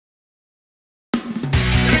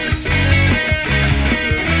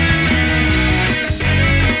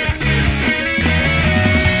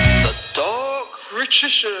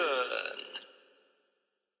Richican!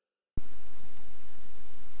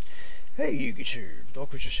 Hey YouTube,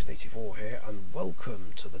 Dark Richican 84 here, and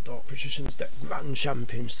welcome to the Dark Richican's Deck Grand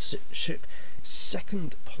Championship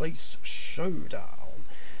second place showdown.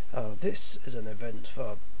 This is an event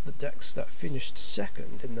for the decks that finished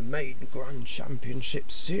second in the main Grand Championship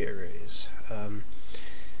series.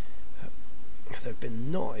 There have been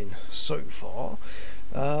 9 so far,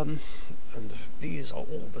 and these are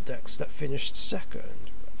all the decks that finished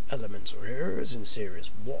second. Elemental Heroes in Series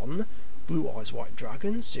 1, Blue Eyes White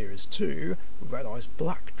Dragon Series 2, Red Eyes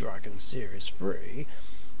Black Dragon Series 3,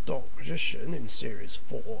 Dark Magician in Series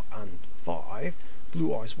 4 and 5,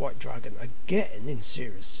 Blue Eyes White Dragon again in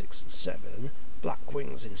Series 6 and 7,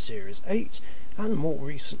 Blackwings in Series 8, and more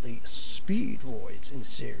recently Speedroids in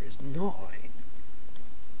Series 9.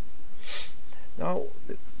 Now,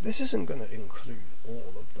 this isn't going to include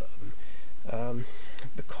all of them,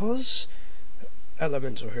 because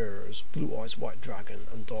Elemental Heroes, Blue Eyes White Dragon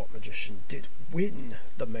and Dark Magician did win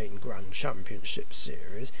the main Grand Championship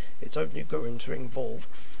series. It's only going to involve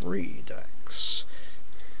 3 decks.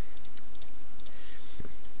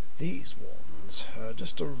 These ones,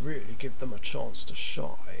 just to really give them a chance to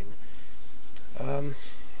shine.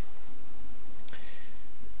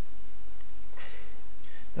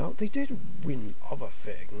 Now, they did win other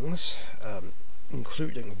things,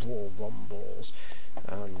 including Royal Rumbles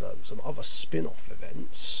and some other spin-off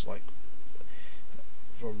events. Like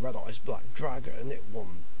for Red Eyes Black Dragon, it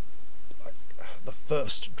won the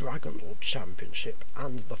first Dragon Lord Championship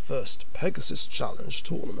and the first Pegasus Challenge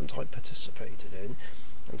tournament I participated in,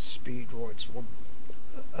 and Speedroids won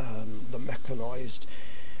the Mechanized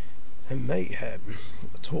Mayhem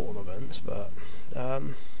tournament, but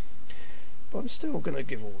I'm still going to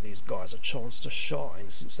give all these guys a chance to shine,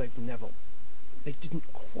 since they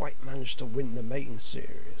didn't quite manage to win the main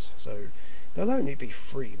series. So there'll only be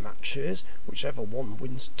 3 matches. Whichever one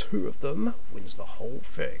wins 2 of them wins the whole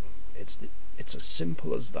thing. It's as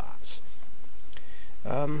simple as that.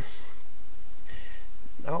 Now,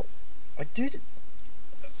 I did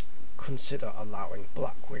consider allowing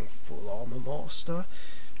Blackwing Full Armor Master,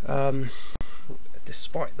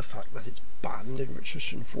 despite the fact that it's banned in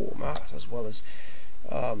Richican format, as well as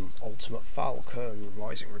Ultimate Falcon,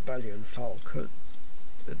 Rising Rebellion Falcon,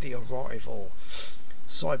 The Arrival,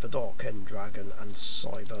 Cyber Dark End Dragon, and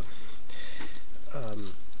Cyber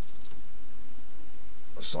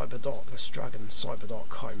Darkness Dragon, Cyber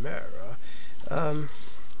Dark Chimera.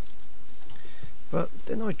 But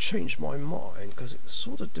then I changed my mind, because it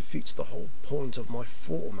sort of defeats the whole point of my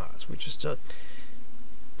format, which is to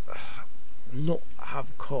not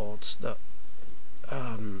have cards that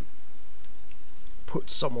put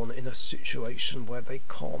someone in a situation where they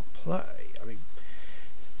can't play. I mean,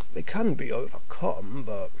 they can be overcome,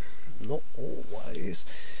 but not always.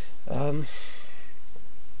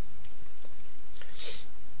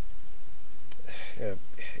 Yeah,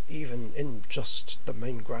 even in just the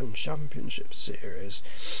main Grand Championship series.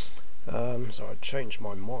 So I changed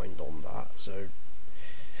my mind on that. So,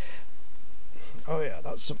 oh yeah,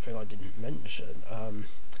 that's something I didn't mention.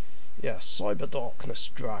 Yeah, Cyber Darkness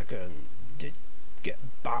Dragon did get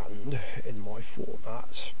banned in my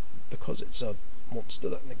format because it's a monster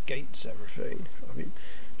that negates everything. I mean,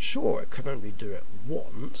 sure, it can only do it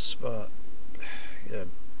once, but you know,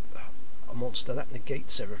 a monster that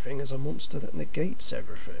negates everything is a monster that negates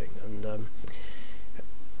everything, and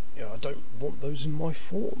you know, I don't want those in my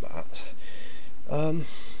format.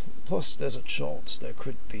 Plus, there's a chance there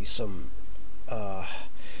could be some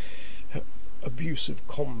abusive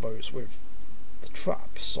combos with the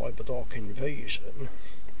trap Cyber Dark Invasion.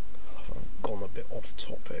 I've gone a bit off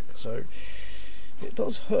topic, so it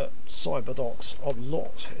does hurt Cyber Darks a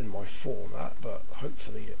lot in my format, but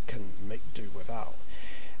hopefully it can make do without.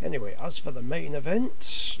 Anyway, as for the main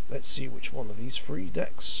event, let's see which one of these 3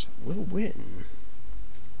 decks will win.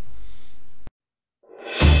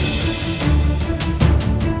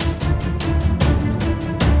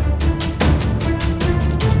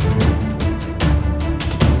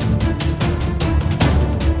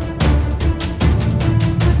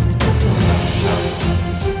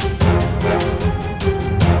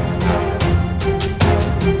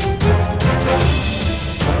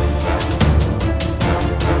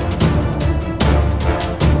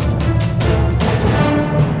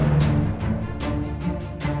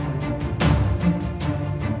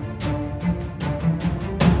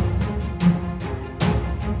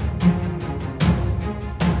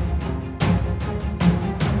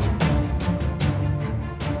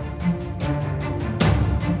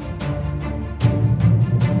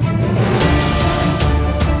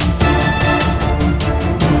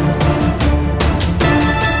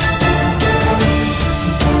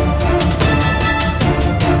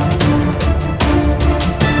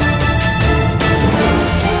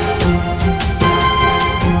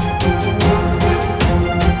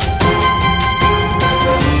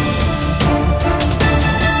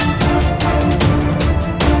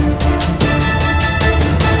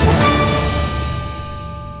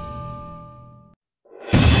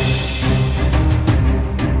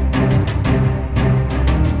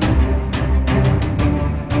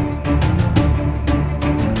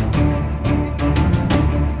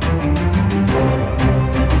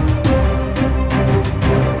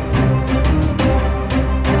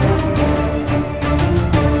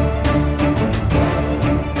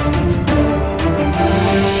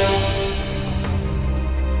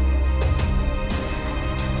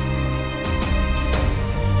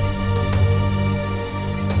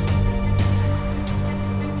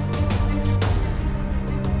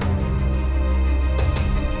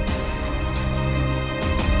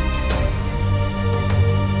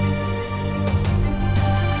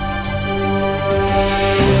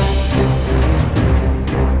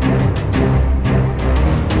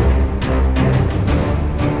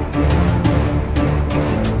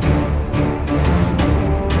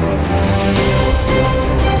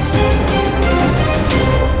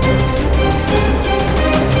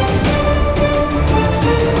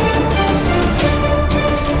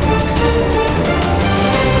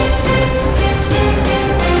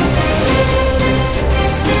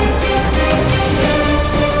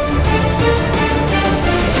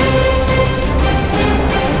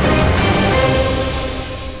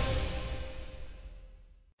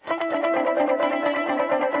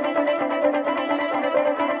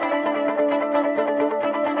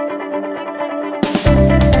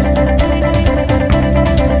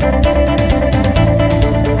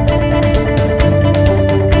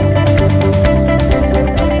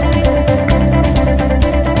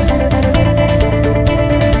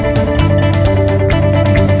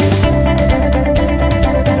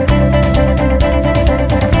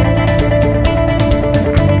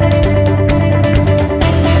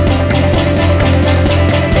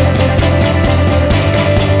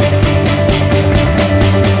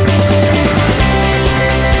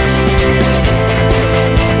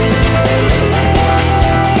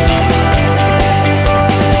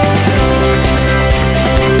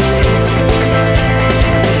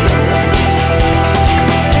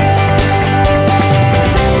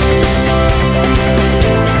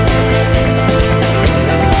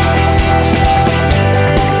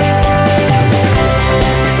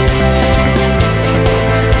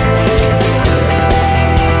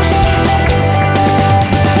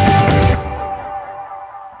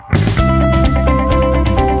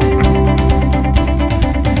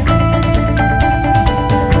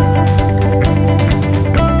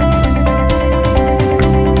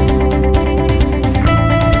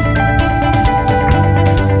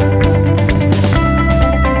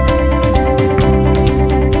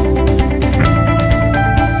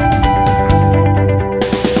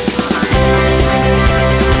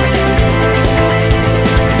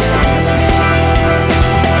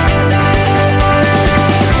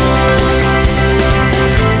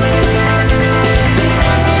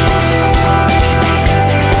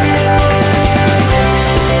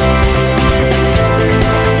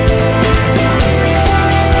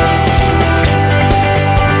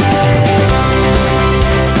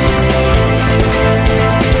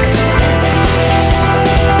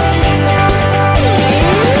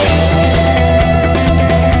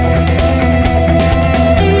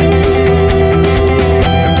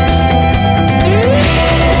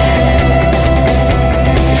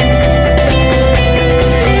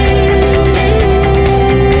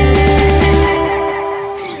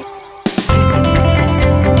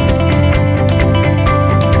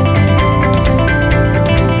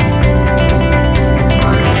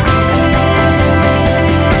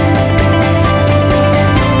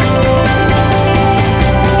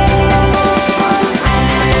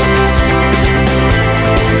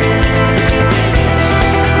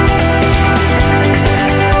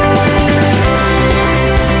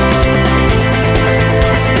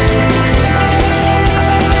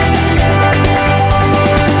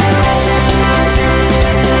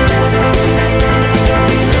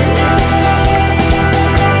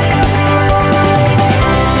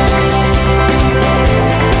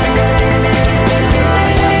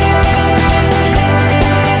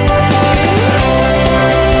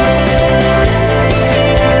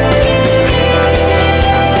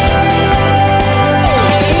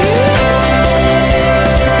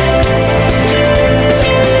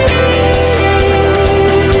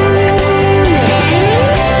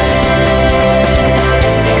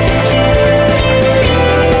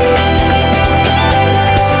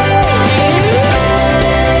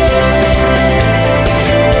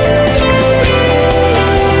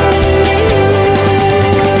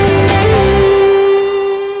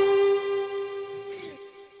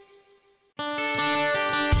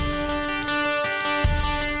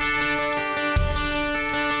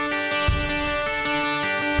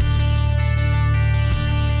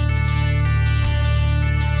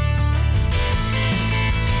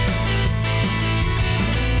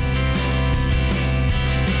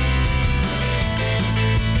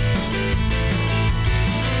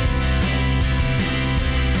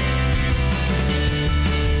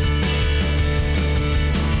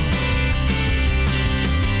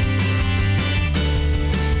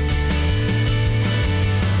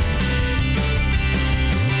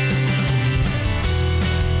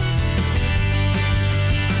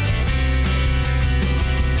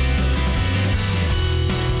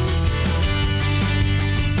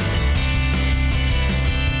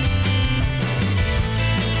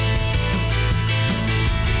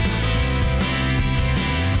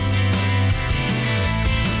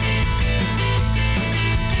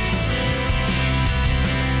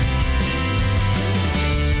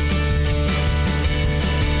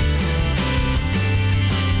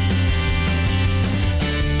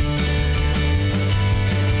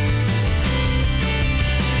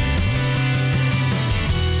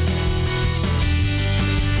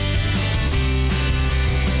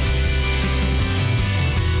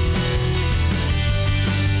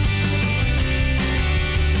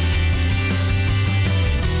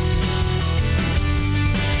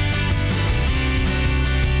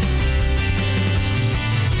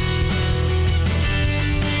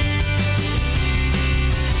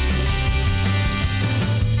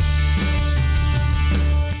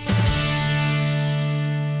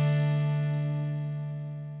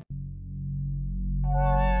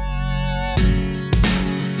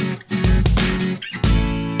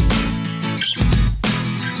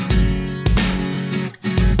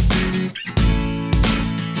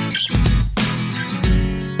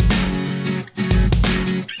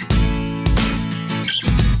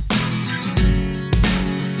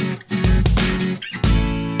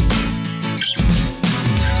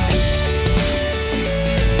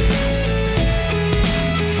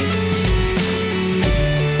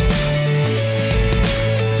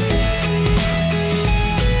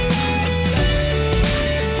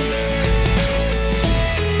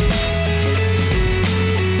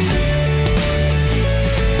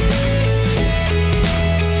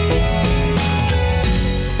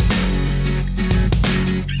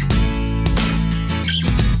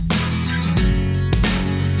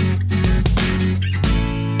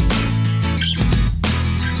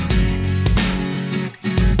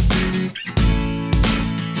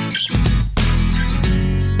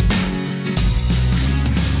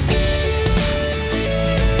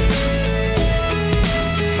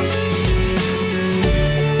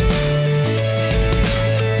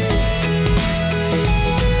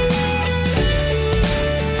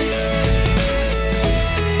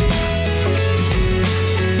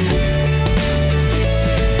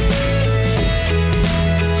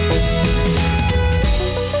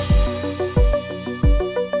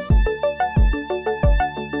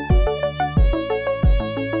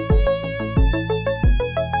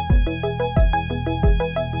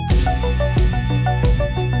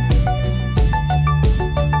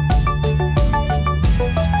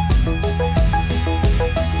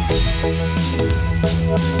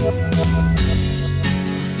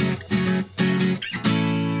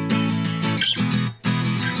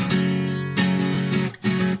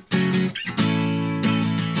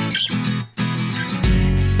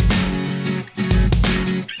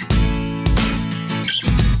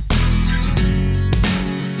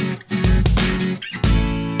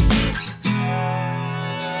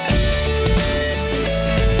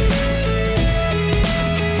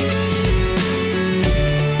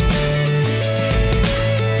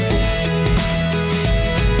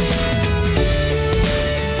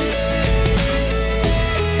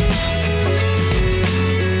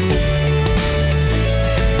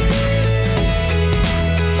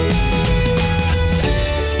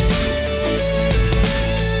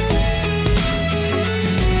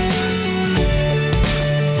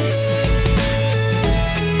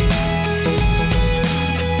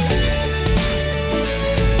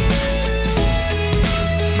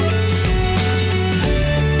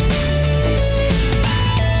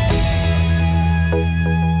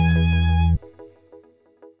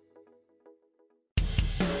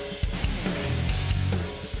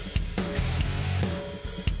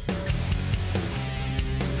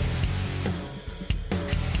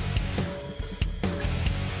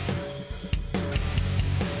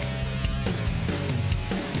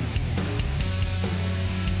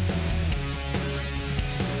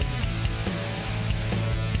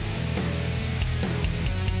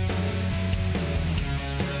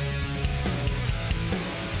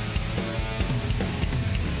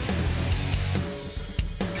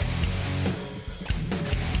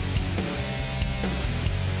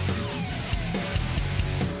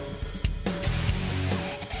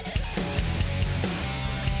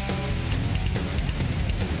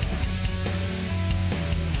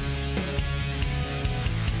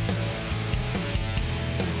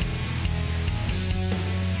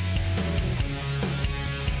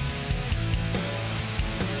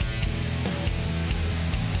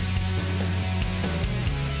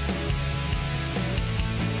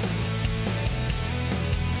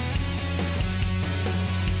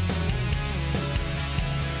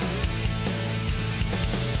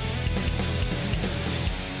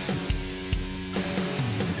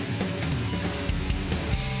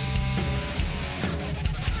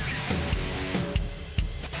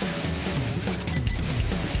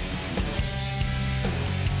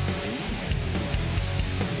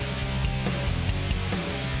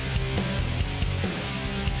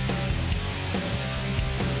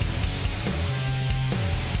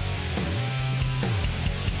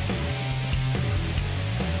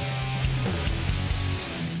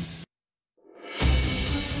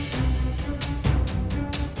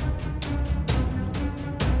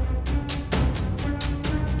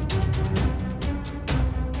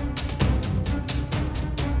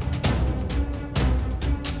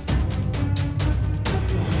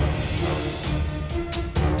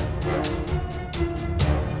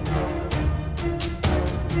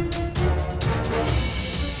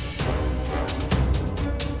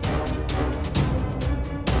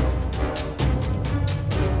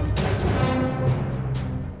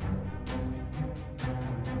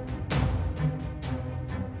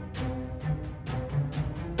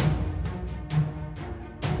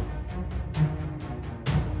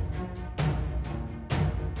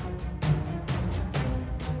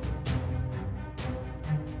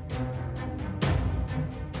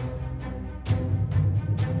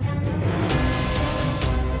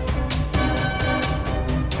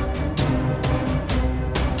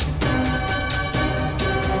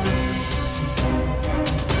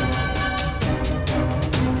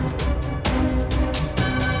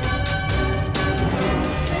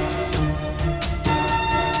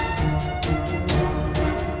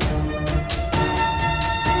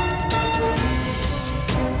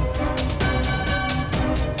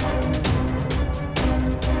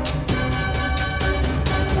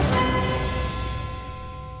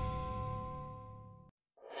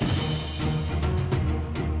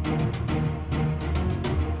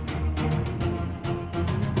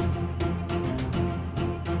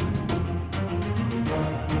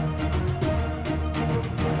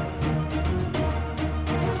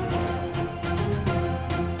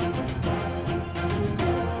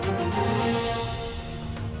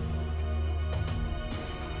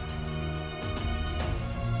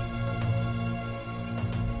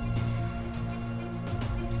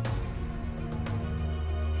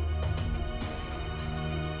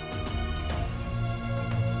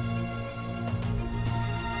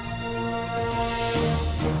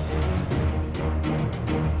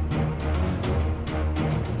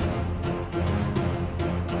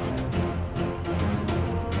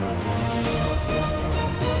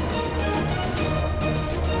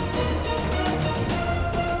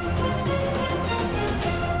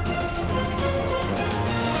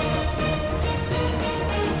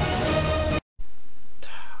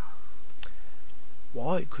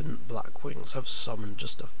 why couldn't Blackwings have summoned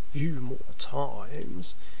just a few more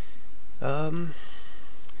times? Well,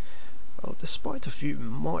 despite a few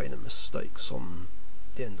minor mistakes on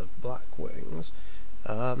the end of Blackwings,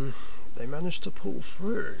 they managed to pull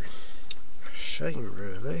through. Shame,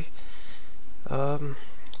 really.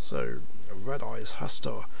 So Red Eyes has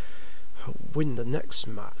to win the next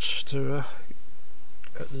match to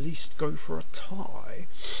at least go for a tie.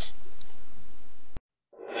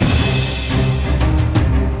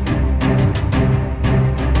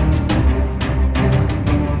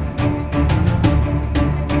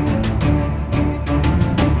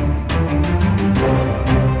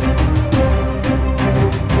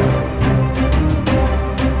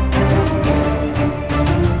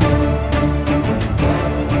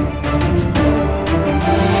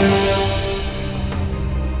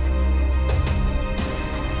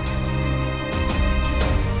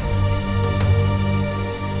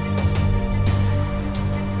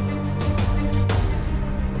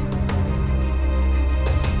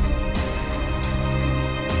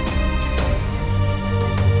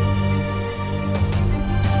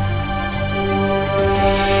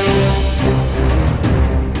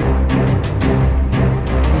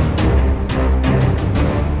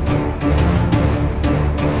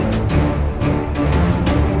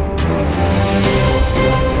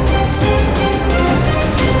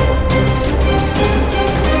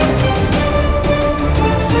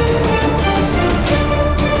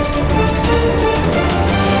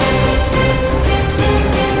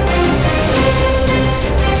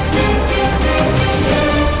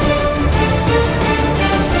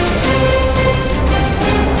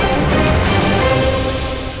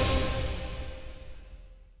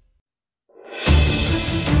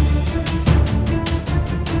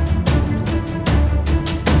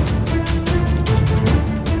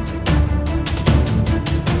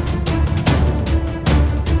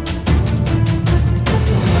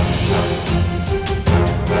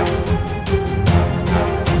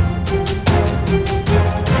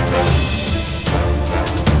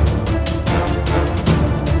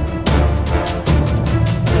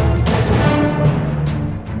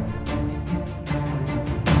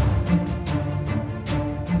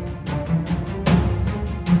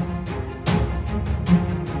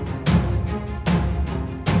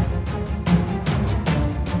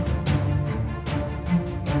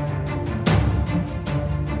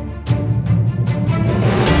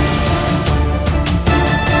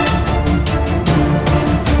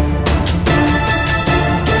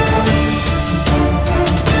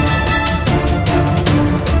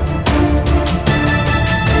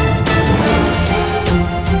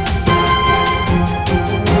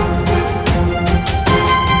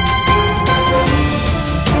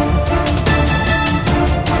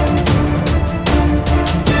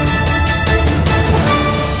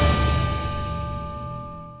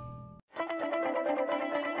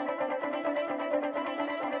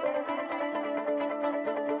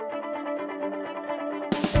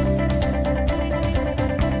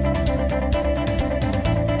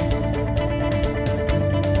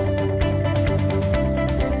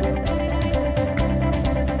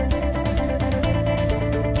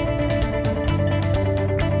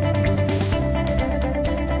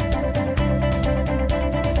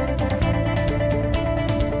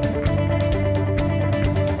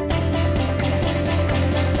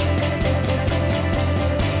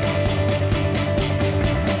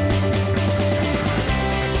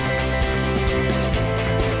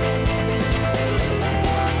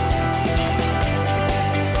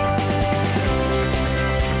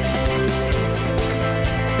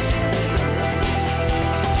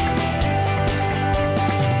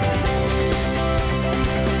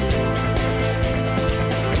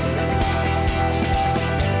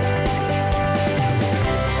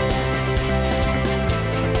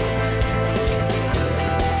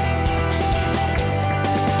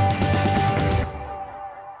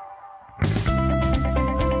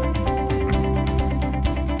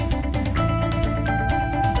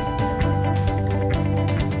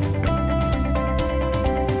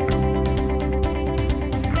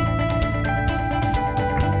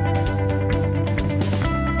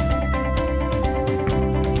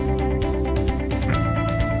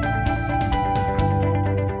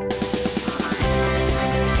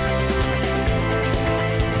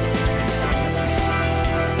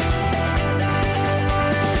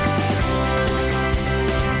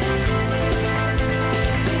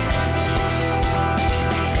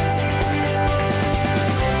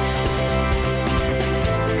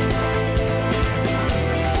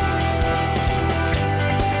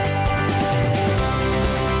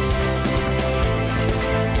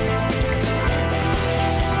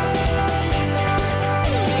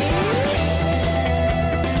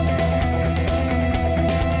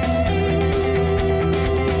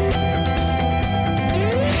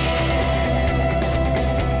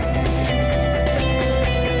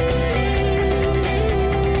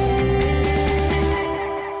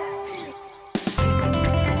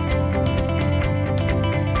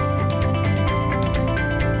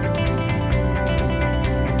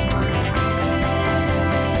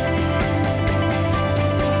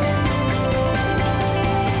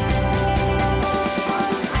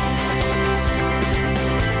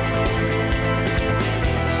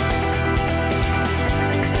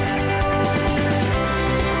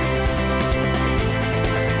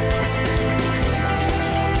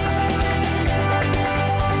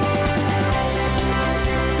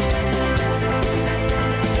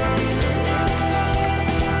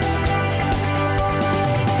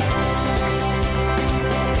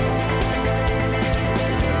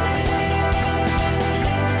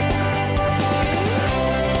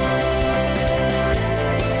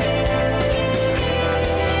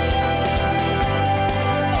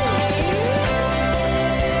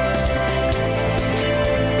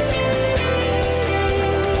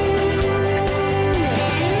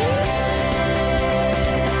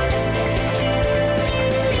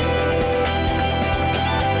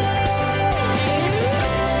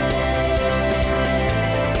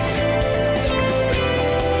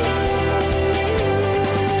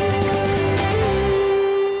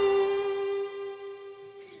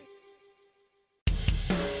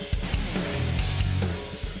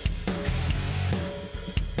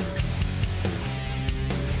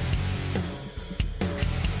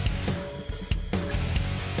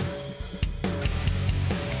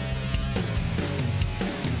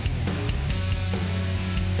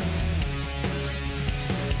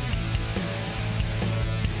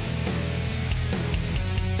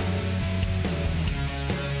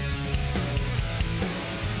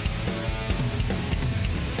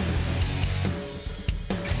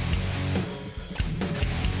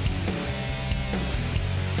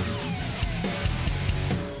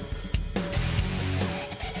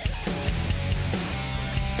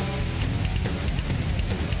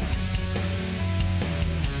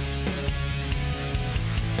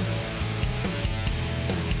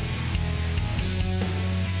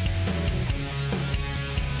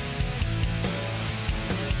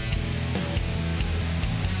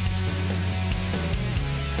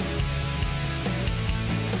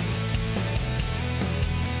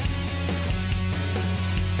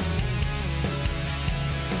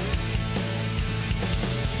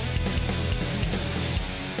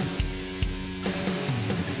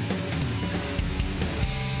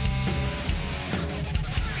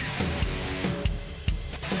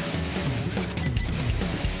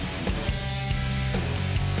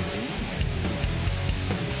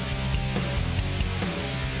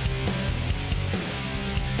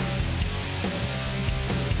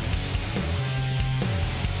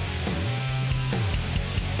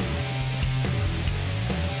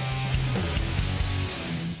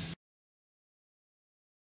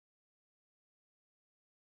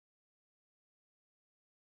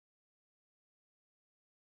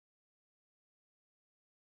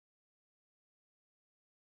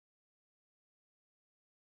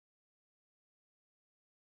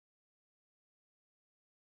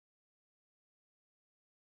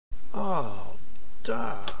 Oh,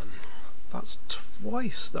 damn. That's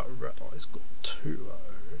twice that red eye's got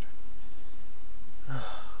 2-0'd.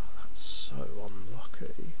 That's so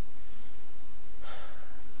unlucky.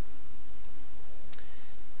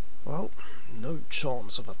 Well, no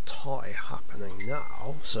chance of a tie happening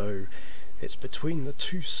now, so it's between the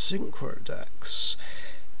two synchro decks.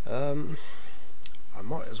 I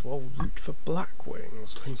might as well root for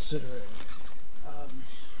Blackwings, considering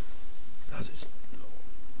as it's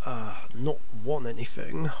not won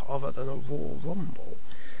anything other than a Royal Rumble.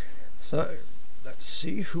 So, let's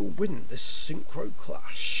see who'll win this synchro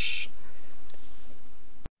clash.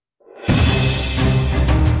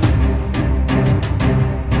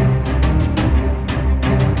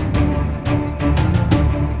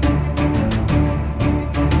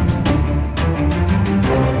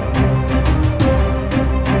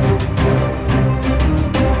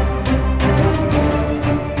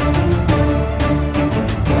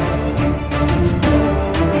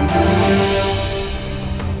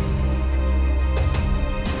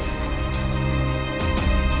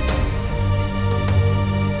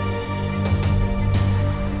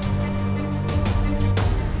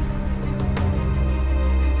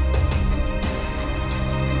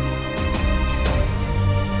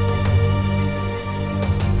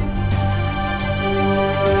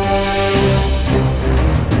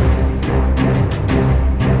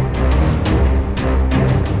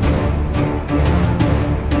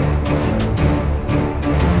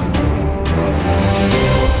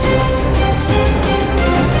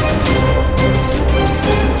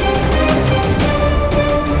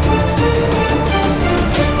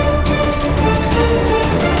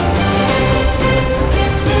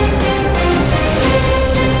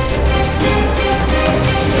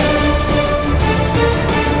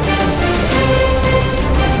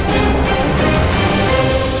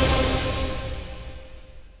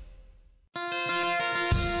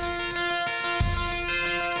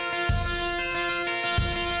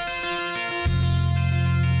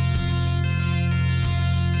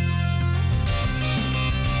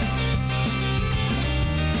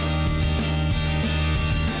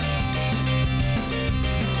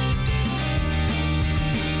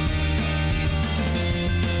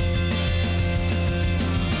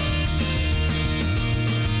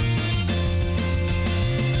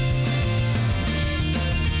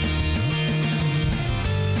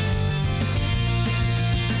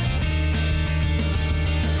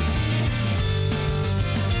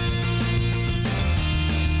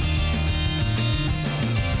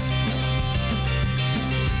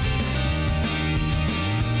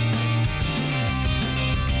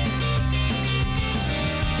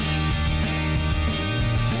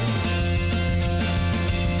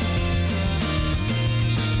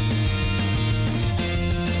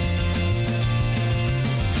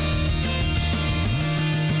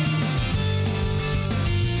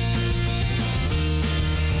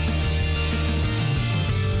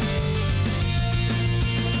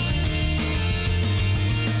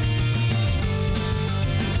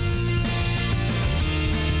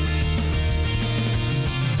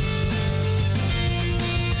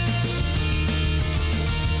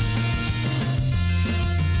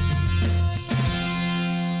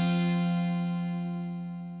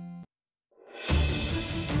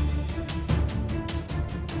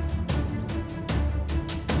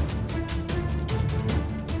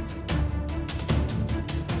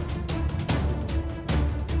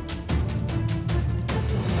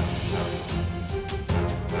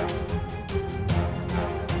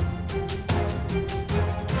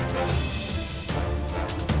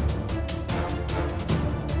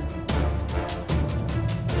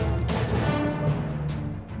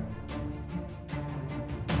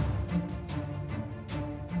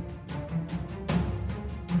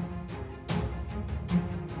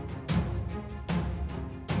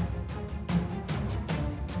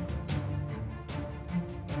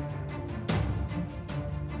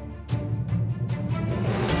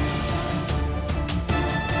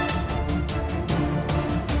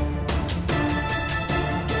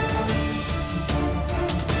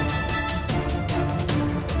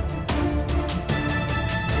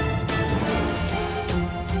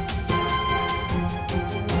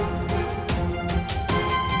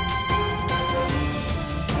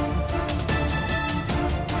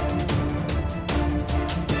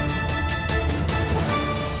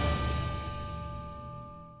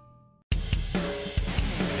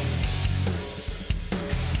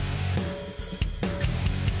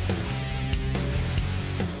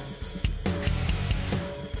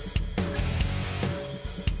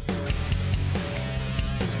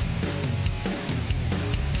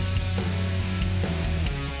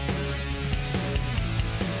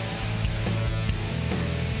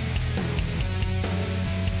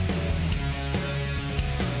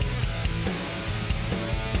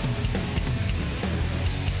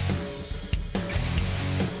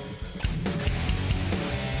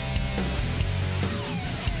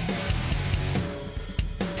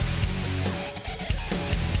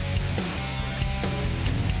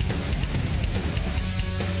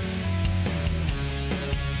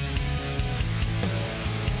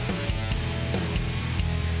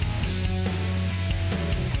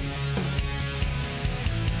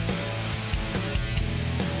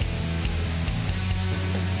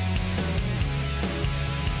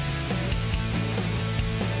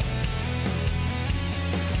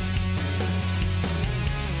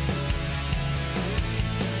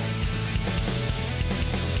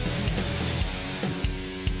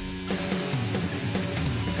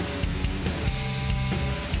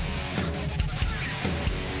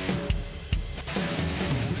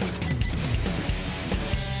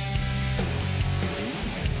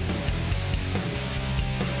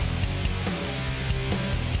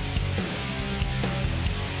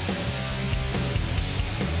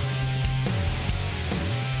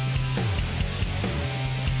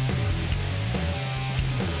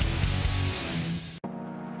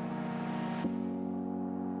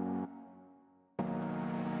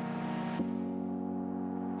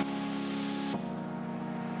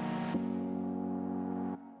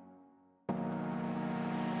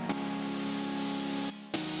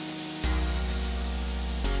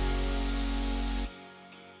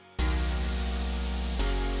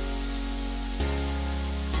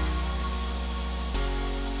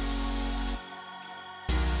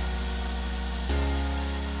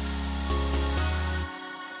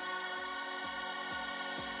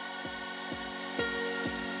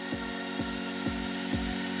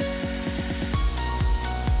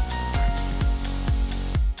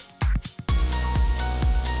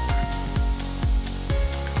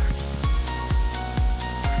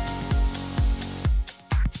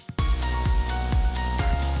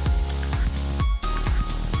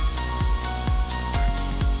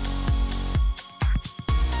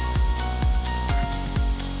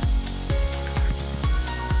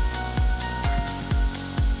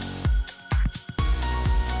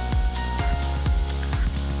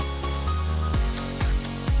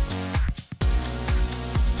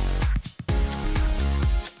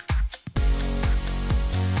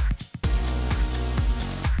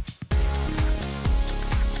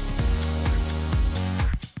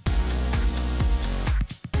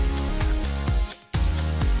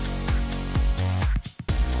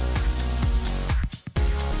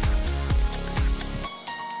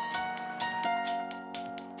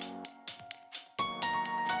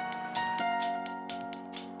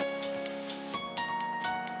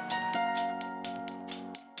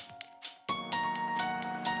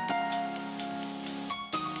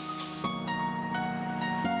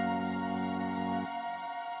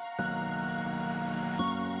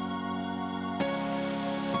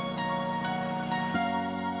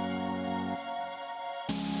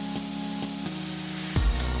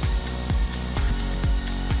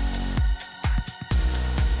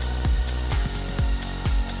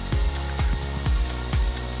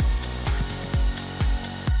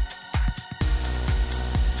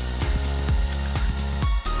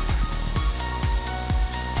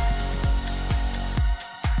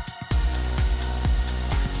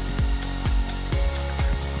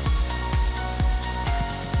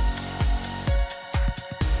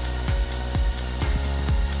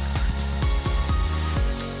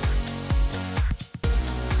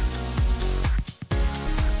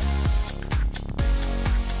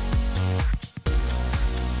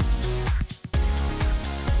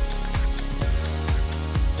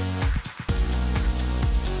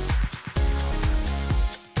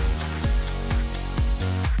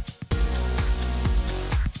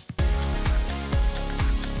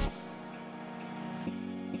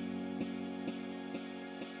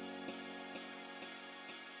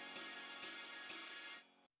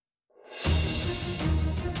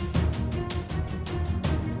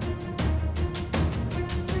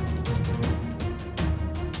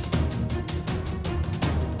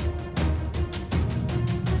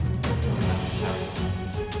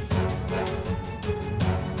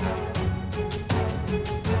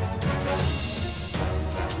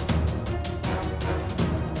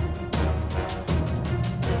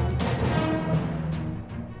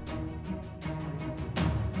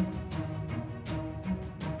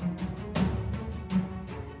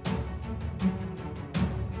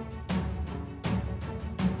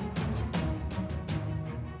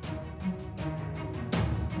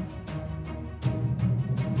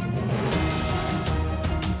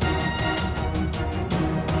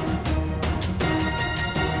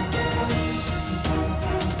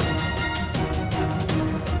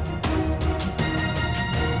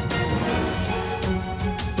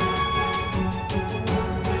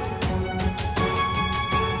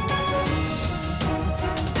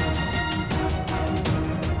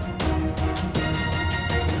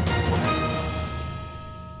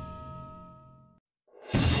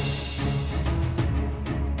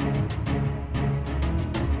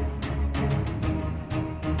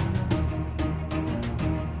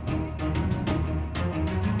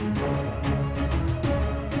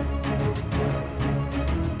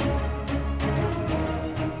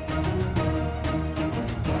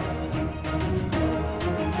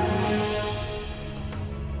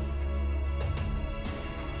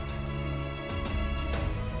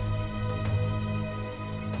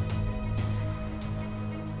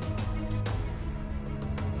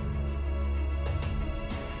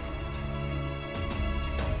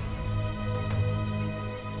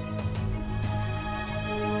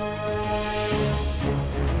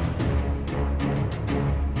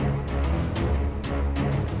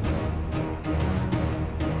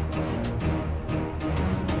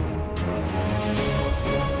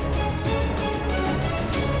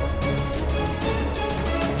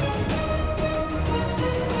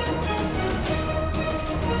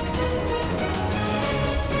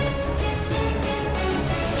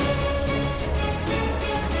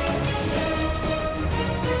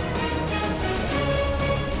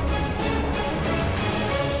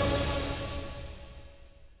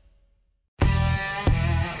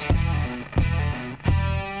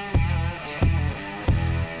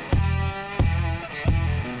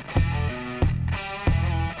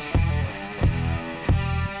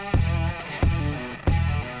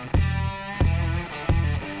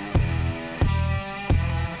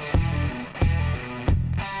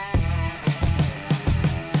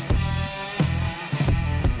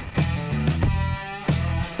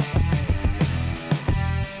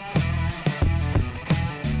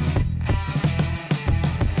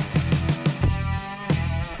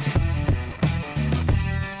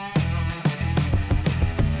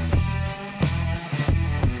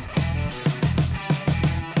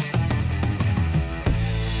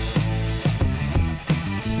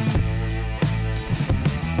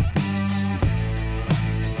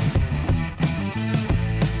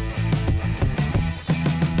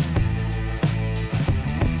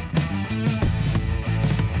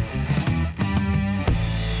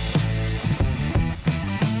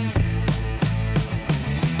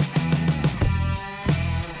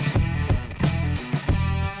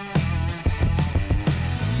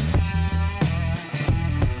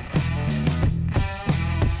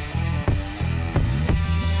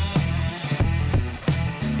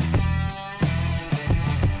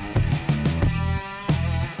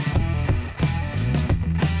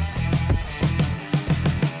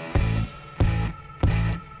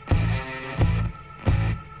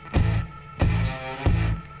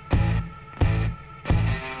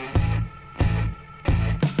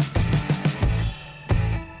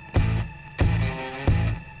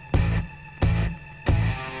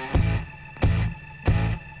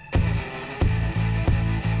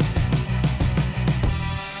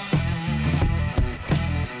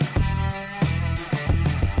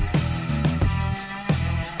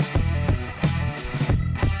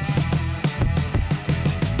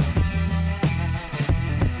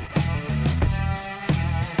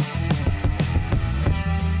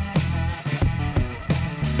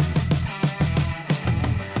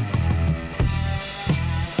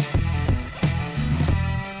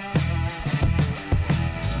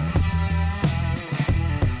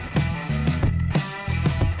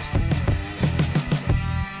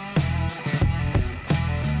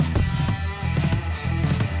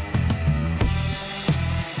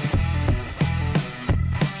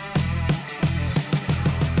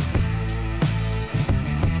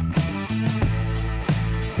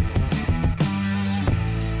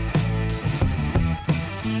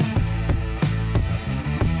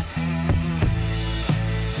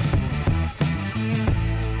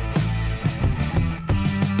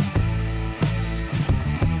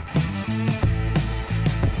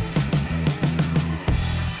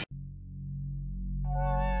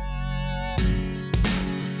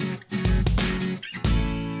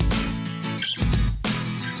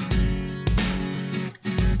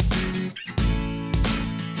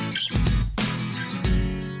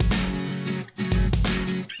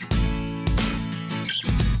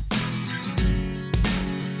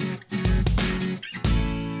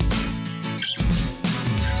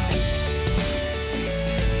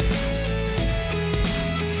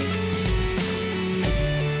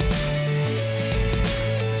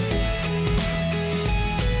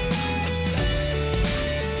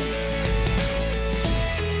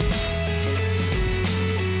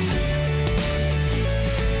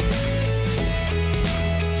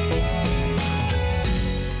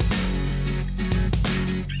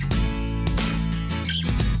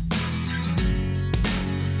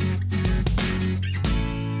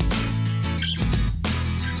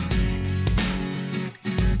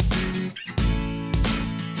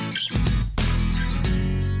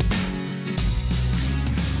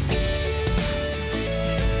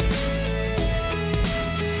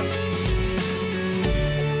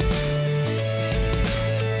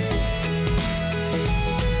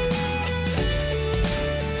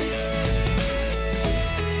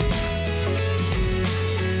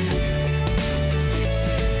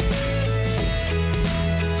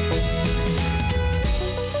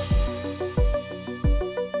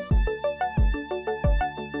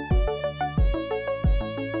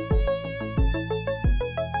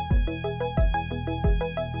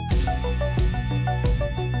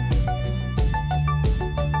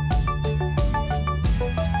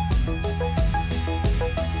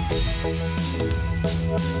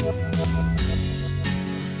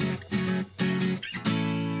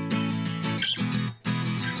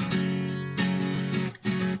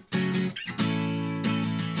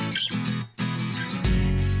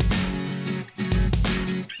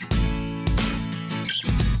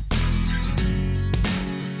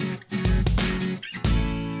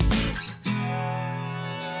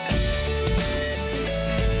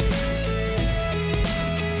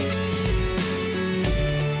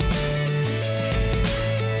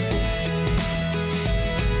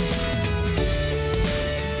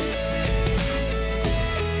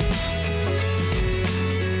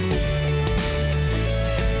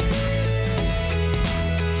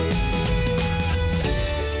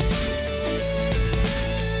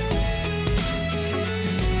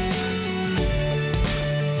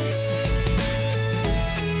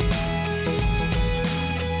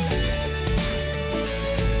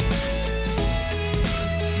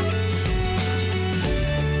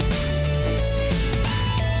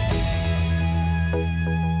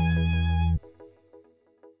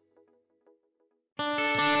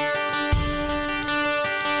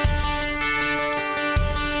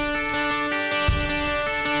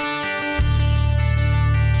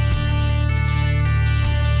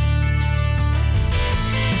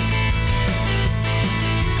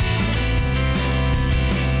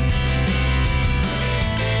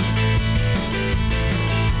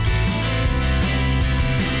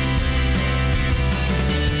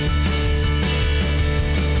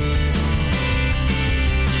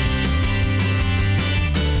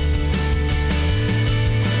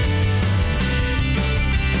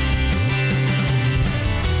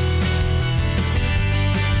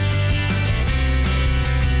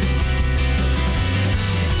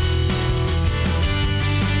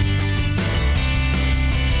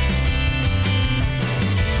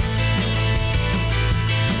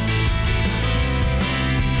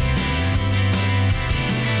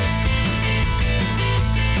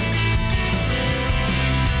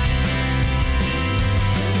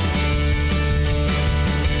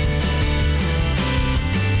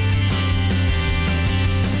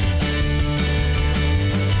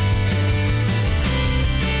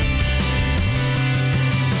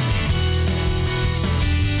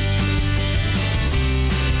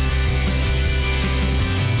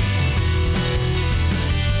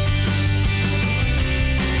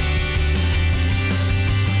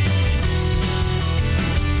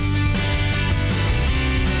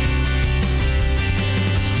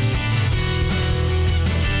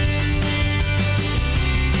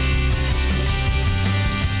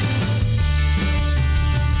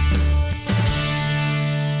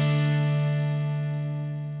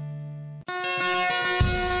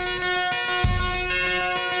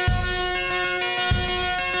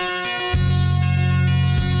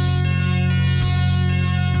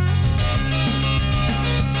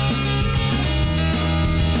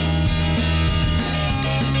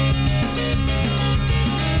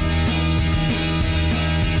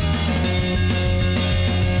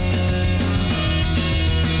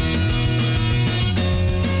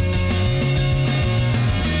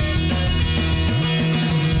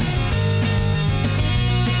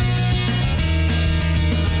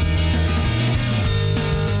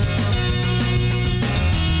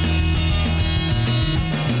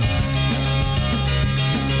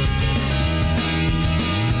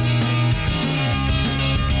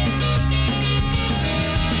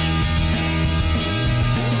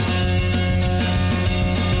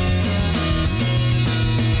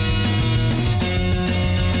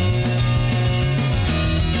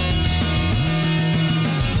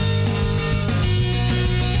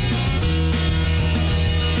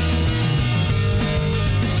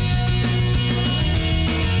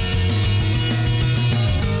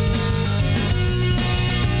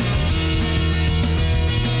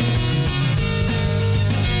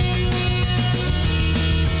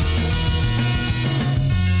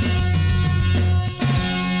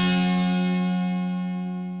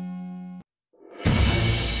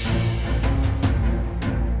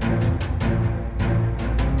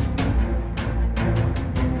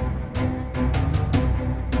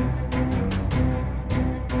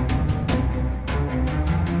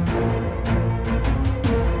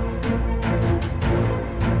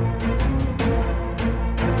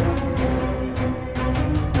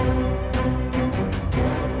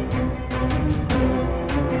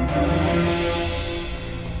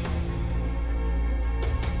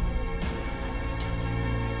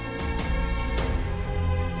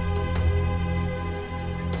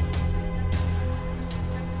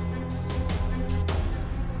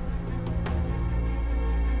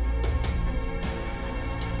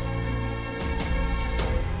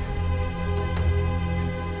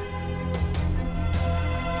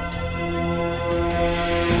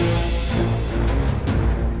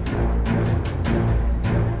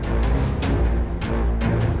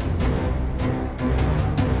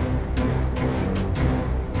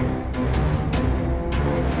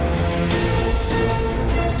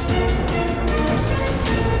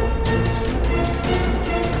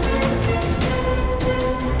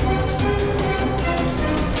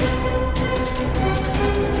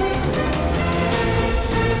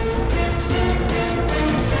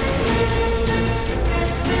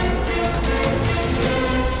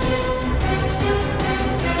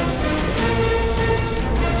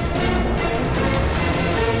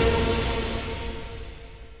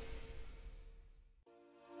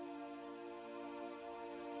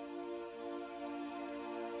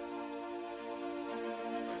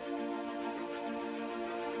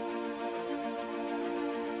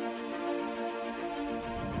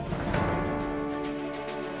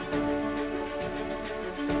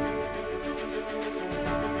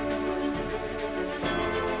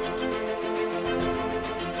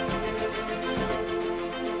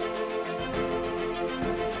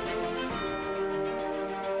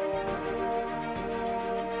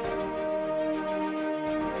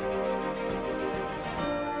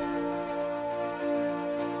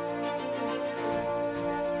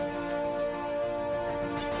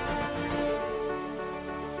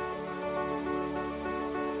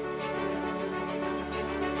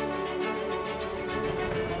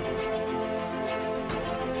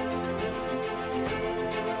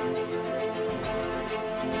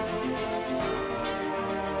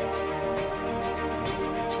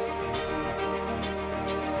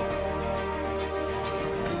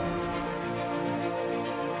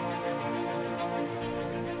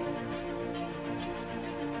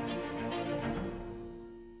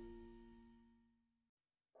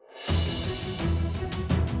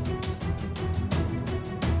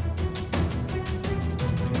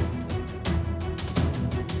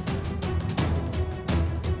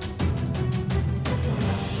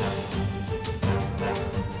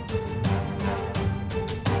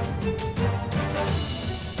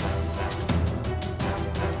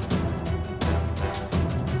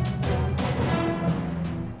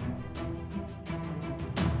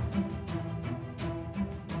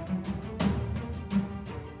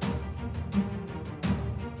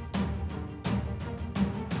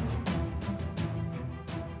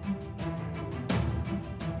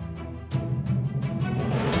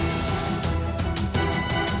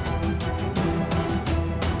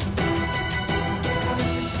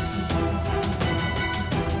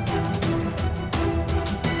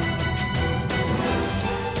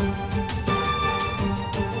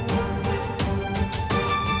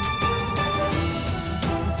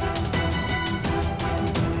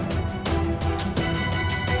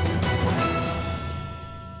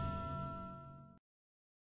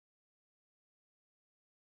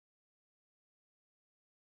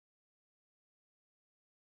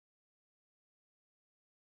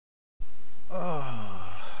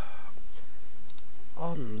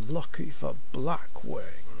 lucky for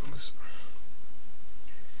Blackwings.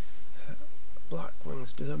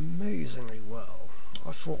 Blackwings did amazingly well.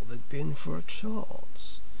 I thought they'd be in for a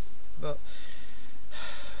chance, and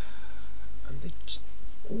they just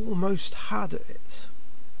almost had it,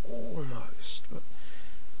 but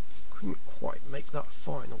couldn't quite make that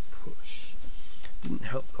final push. Didn't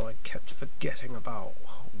help that I kept forgetting about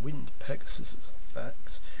Wind Pegasus'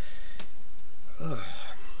 effects.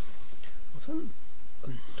 What an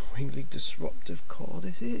annoyingly disruptive card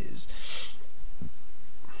it is.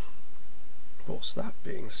 Of course, that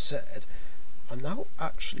being said, I'm now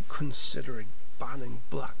actually considering banning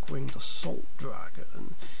Blackwing Assault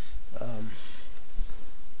Dragon,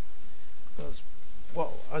 because,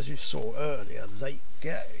 well, as you saw earlier, late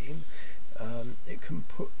game, it can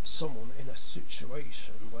put someone in a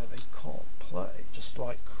situation where they can't play, just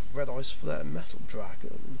like Red Eyes Flare Metal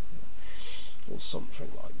Dragon, or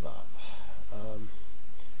something like that.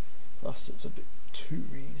 Thus it's a bit too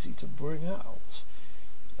easy to bring out.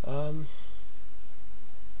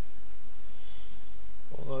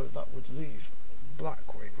 Although that would leave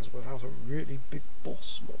Blackwings without a really big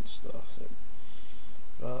boss monster, I think.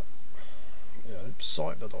 But, you know,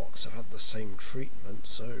 Cyberdocs have had the same treatment,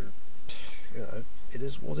 so, you know, it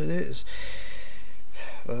is what it is.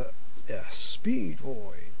 But, yeah,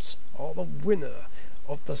 Speedroids are the winner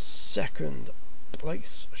of the second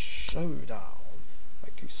place showdown.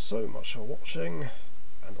 Thank you so much for watching,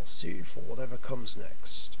 and I'll see you for whatever comes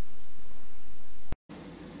next.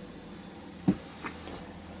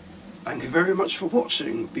 Thank you very much for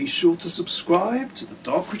watching. Be sure to subscribe to the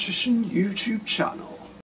Dark Richican YouTube channel.